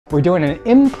We're doing an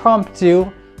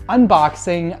impromptu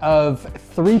unboxing of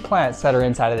 3 plants that are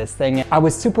inside of this thing. I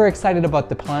was super excited about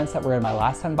the plants that were in my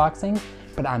last unboxing,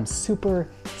 but I'm super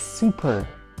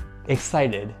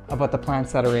excited about the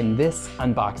plants that are in this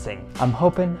unboxing.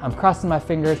 I'm crossing my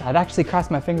fingers. I'd actually cross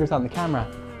my fingers on the camera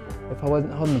if I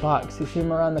wasn't holding the box. You see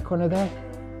them around the corner there?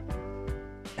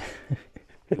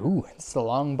 Ooh, it's a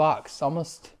long box.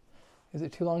 Almost, is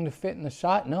it too long to fit in the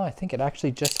shot? No, I think it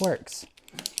actually just works.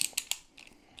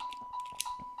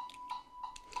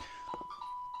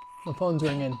 My phone's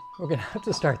ringing. We're gonna have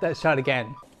to start that shot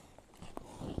again.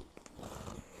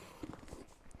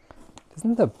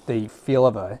 Doesn't the feel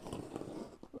of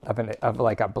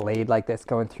like a blade like this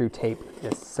going through tape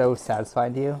just so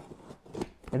satisfying to you?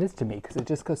 It is to me, because it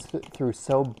just goes through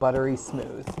so buttery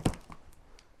smooth.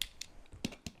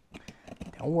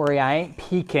 Don't worry, I ain't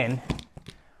peeking.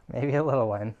 Maybe a little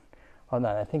one. Hold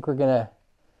on, I think we're gonna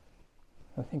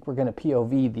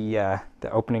POV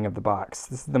the opening of the box.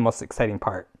 This is the most exciting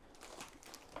part.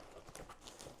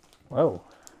 Whoa.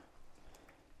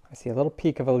 I see a little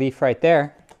peek of a leaf right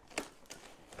there.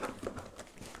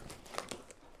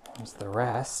 There's the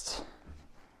rest.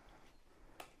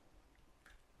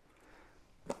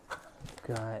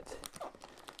 Got,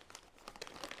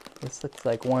 this looks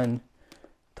like one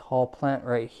tall plant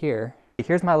right here.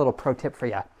 Here's my little pro tip for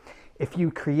you. If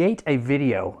you create a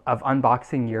video of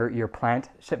unboxing your plant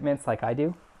shipments like I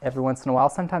do every once in a while,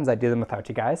 sometimes I do them without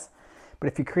you guys, but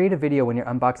if you create a video when you're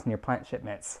unboxing your plant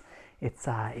shipments, it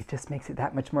just makes it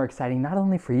that much more exciting, not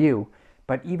only for you,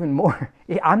 but even more,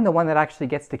 I'm the one that actually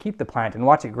gets to keep the plant and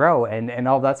watch it grow and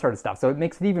all that sort of stuff. So it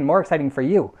makes it even more exciting for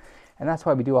you. And that's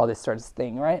why we do all this sort of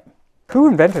thing, right? Who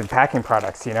invented packing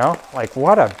products, you know? Like,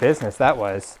 what a business that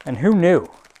was. And who knew?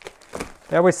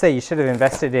 They always say you should have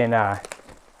invested in,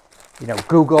 you know,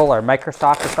 Google or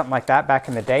Microsoft or something like that back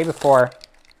in the day before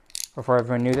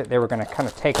everyone knew that they were going to kind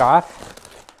of take off.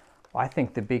 Well, I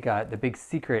think the big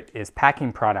secret is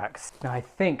packing products. Now I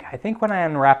think when I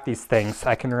unwrap these things,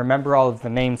 I can remember all of the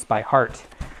names by heart.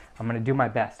 I'm going to do my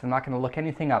best. I'm not going to look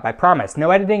anything up. I promise.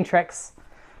 No editing tricks.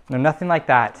 No, nothing like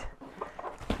that.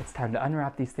 It's time to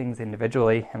unwrap these things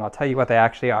individually, and I'll tell you what they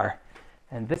actually are.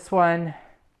 And this one,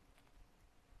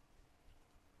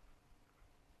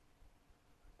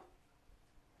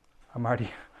 I'm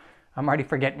already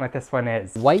forgetting what this one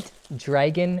is. White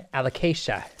Dragon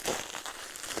Alocasia.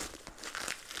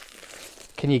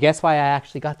 Can you guess why I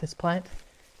actually got this plant?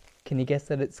 Can you guess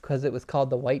that it's because it was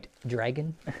called the White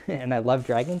Dragon? And I love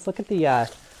dragons. Look at the, I'm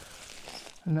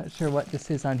not sure what this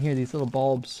is on here, these little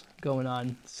bulbs going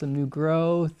on. Some new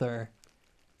growth, or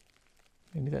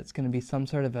maybe that's going to be some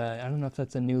sort of a, I don't know if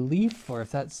that's a new leaf or if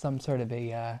that's some sort of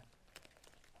a,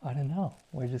 I don't know.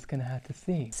 We're just going to have to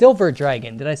see. Silver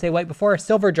Dragon. Did I say white before?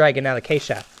 Silver Dragon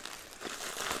Alocasia.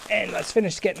 And let's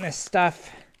finish getting this stuff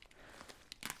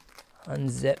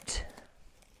unzipped.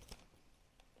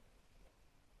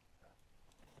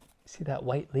 See that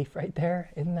white leaf right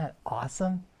there? Isn't that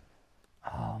awesome?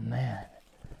 Oh man.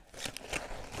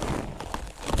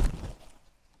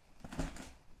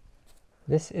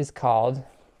 This is called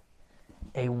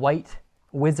a white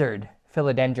wizard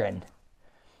philodendron.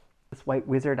 This white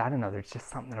wizard, I don't know, there's just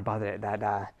something about it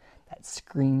that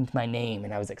screamed my name,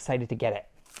 and I was excited to get it.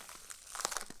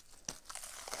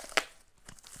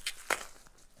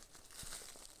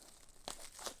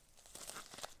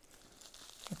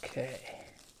 Okay.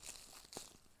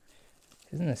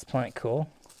 Isn't this plant cool?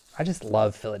 I just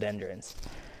love philodendrons.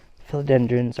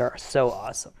 Philodendrons are so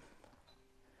awesome.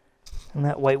 And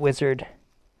that white wizard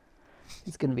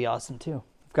is going to be awesome too.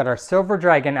 We've got our Silver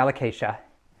Dragon Alocasia.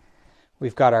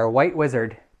 We've got our white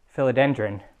wizard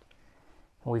philodendron.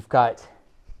 We've got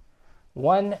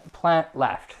one plant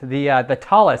left. The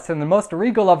tallest and the most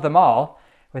regal of them all,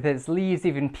 with its leaves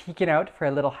even peeking out for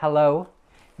a little hello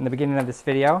in the beginning of this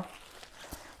video.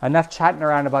 Enough chatting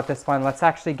around about this one. Let's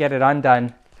actually get it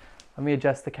undone. Let me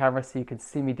adjust the camera so you can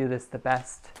see me do this the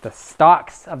best. The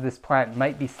stalks of this plant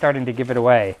might be starting to give it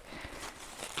away,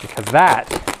 because that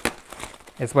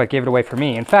is what gave it away for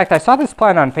me. In fact, I saw this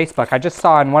plant on Facebook. I just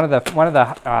saw in one of the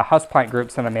houseplant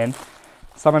groups that I'm in,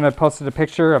 someone had posted a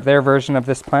picture of their version of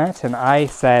this plant, and I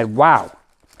said, wow.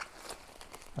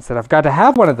 I said, I've got to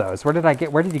have one of those. Where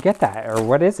did you get that? Or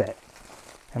what is it?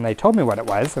 And they told me what it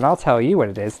was, and I'll tell you what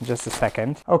it is in just a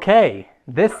second. Okay,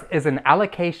 this is an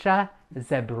Alocasia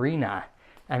zebrina,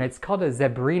 and it's called a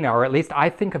zebrina, or at least I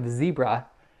think of zebra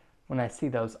when I see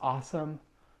those awesome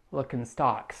looking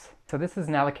stalks. So this is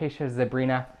an Alocasia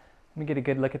zebrina. Let me get a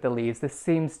good look at the leaves. This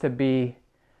seems to be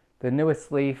the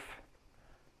newest leaf.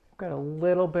 Got a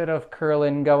little bit of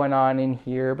curling going on in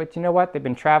here, but you know what? They've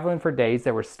been traveling for days.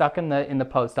 They were stuck in the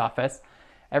post office,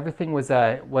 Everything was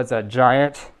a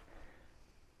giant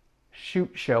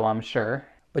shoot show, I'm sure.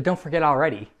 But don't forget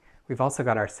already, we've also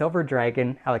got our silver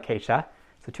dragon alocasia,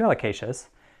 so 2 alocasias,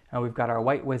 and we've got our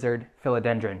white wizard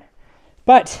philodendron.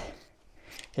 But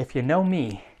if you know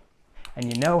me, and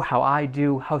you know how I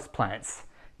do houseplants,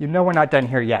 you know we're not done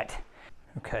here yet.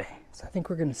 Okay, so I think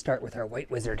we're gonna start with our white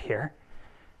wizard here.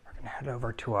 We're gonna head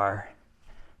over to our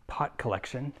pot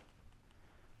collection.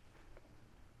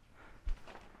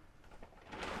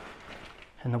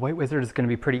 And the white wizard is gonna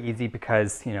be pretty easy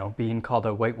because, you know, being called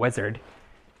a white wizard,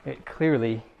 it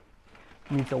clearly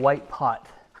needs a white pot.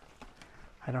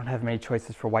 I don't have many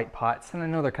choices for white pots, and I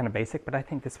know they're kind of basic, but I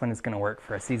think this one is gonna work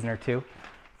for a season or 2.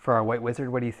 For our white wizard,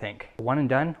 what do you think? One and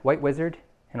done, white wizard,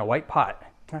 and a white pot.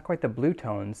 Not quite the blue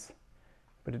tones,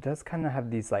 but it does kind of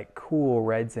have these like cool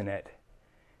reds in it.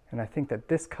 And I think that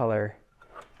this color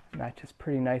matches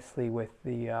pretty nicely with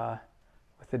the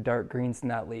dark greens in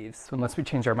that leaves. So unless we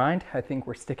change our mind, I think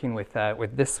we're sticking with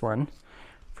this one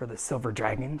for the silver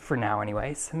dragon for now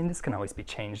anyways. I mean, this can always be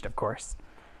changed, of course.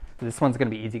 This one's gonna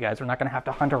be easy, guys. We're not gonna have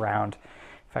to hunt around.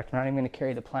 In fact, I'm not even gonna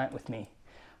carry the plant with me.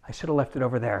 I should have left it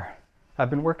over there. I've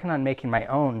been working on making my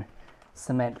own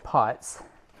cement pots,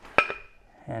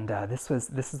 and this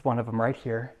is one of them right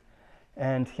here.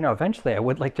 And you know, eventually I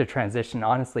would like to transition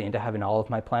honestly into having all of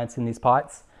my plants in these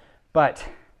pots, but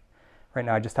right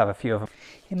now I just have a few of them.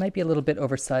 It might be a little bit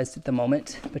oversized at the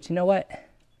moment, but you know what?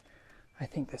 I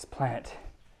think this plant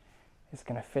is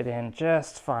gonna fit in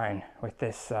just fine with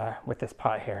this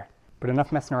pot here. But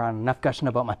enough messing around, enough gushing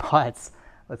about my pots.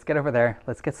 Let's get over there,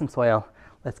 let's get some soil.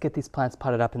 Let's get these plants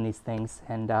potted up in these things,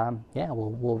 and yeah,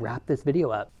 we'll wrap this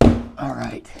video up. All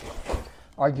right,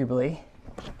 arguably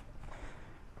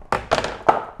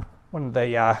one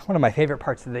of my favorite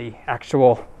parts of the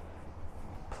actual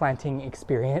planting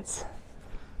experience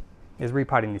is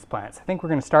repotting these plants. I think we're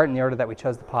going to start in the order that we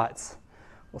chose the pots.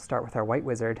 We'll start with our white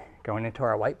wizard going into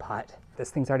our white pot.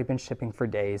 This thing's already been shipping for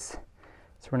days,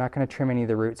 so we're not going to trim any of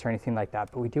the roots or anything like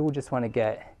that, but we do just want to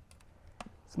get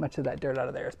as much of that dirt out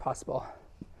of there as possible.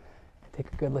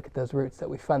 Take a good look at those roots that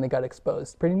we finally got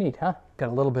exposed. Pretty neat, huh? Got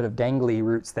a little bit of dangly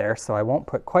roots there, so I won't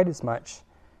put quite as much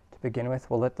to begin with.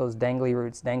 We'll let those dangly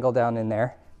roots dangle down in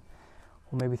there.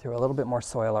 We'll maybe throw a little bit more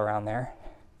soil around there.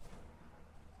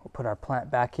 We'll put our plant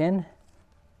back in,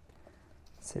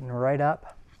 sitting right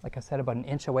up, like I said, about an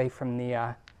inch away from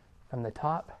the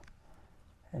top.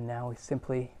 And now we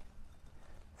simply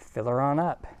fill her on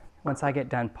up. Once I get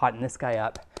done potting this guy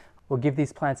up, we'll give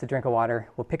these plants a drink of water.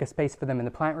 We'll pick a space for them in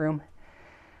the plant room.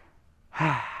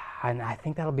 And I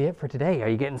think that'll be it for today. Are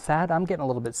you getting sad? I'm getting a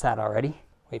little bit sad already.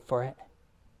 Wait for it.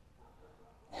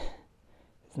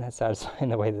 Isn't that satisfying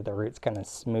the way that the roots kind of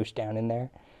smoosh down in there?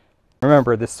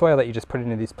 Remember, the soil that you just put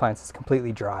into these plants is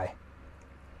completely dry.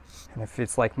 And if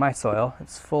it's like my soil,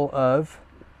 it's full of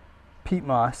peat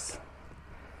moss.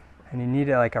 And you need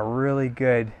like a really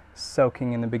good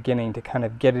soaking in the beginning to kind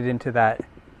of get it into that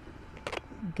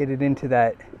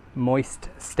moist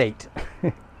state.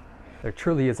 There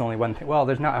truly is only one thing. Well,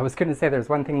 there's not. I was going to say there's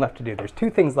one thing left to do. There's 2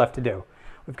 things left to do.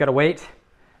 We've got to wait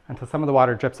until some of the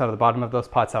water drips out of the bottom of those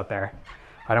pots out there.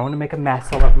 I don't want to make a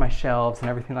mess all over my shelves and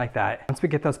everything like that. Once we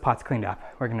get those pots cleaned up,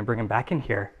 we're going to bring them back in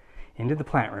here into the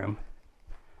plant room.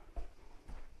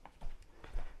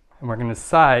 And we're going to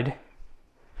decide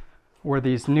where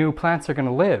these new plants are going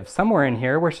to live. Somewhere in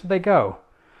here. Where should they go?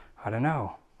 I don't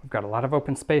know. We've got a lot of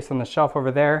open space on the shelf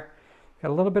over there. Got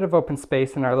a little bit of open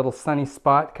space in our little sunny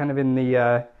spot, kind of in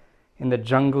the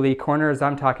jungly corner as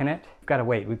I'm talking it.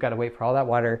 We've got to wait for all that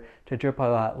water to drip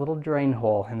out that little drain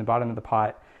hole in the bottom of the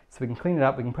pot so we can clean it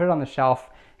up, we can put it on the shelf,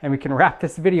 and we can wrap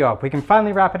this video up. We can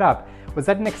finally wrap it up. Was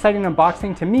that an exciting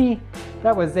unboxing? To me,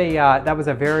 that was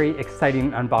a very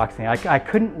exciting unboxing. I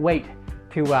couldn't wait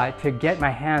to get my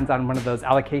hands on one of those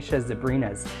alocasia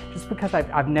zebrinas, just because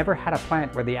I've never had a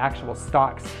plant where the actual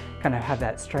stalks kind of have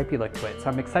that stripey look to it. So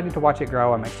I'm excited to watch it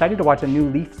grow. I'm excited to watch a new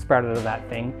leaf sprout out of that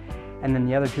thing. And then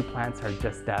the other 2 plants are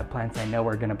just plants I know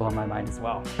are gonna blow my mind as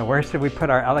well. So where should we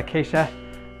put our alocasia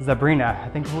zebrina? I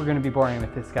think we're gonna be boring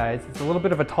with this, guys. It's a little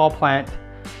bit of a tall plant.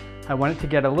 I want it to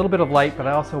get a little bit of light, but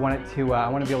I also want it to, I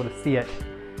want to be able to see it.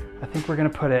 I think we're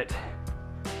gonna put it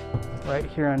right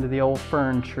here under the old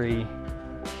fern tree.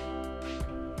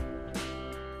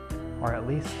 Or at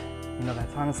least, you know,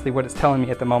 that's honestly what it's telling me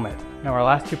at the moment. Now our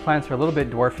last 2 plants are a little bit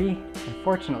dwarfy.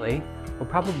 Unfortunately, will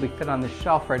probably fit on this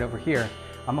shelf right over here.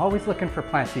 I'm always looking for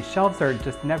plants. These shelves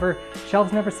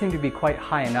never seem to be quite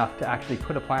high enough to actually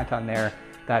put a plant on there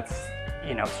that's,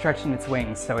 you know, stretching its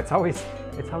wings. So it's always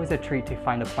a treat to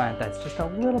find a plant that's just a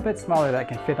little bit smaller that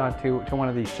can fit onto one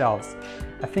of these shelves.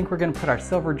 I think we're gonna put our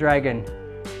silver dragon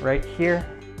right here.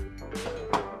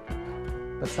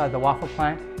 beside the waffle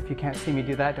plant. If you can't see me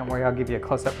do that, don't worry, I'll give you a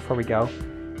close-up before we go.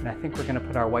 And I think we're gonna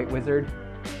put our white wizard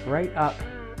right up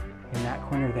in that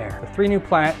corner there. The 3 new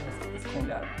plants, let's get this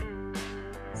cleaned up.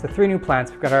 So 3 new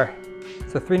plants,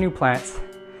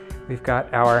 we've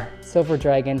got our silver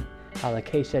dragon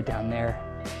alocasia down there,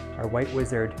 our white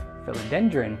wizard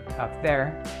philodendron up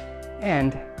there,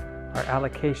 and our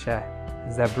alocasia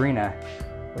zebrina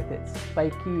with its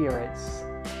spiky, or its,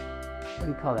 what do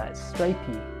you call that,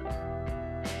 stripey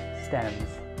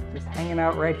stems, just hanging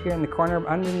out right here in the corner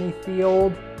underneath the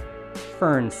old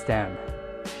fern stem.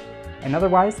 And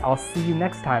otherwise, I'll see you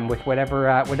next time with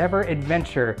whatever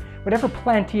adventure, whatever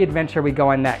planty adventure we go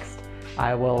on next.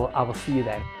 I will see you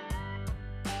then.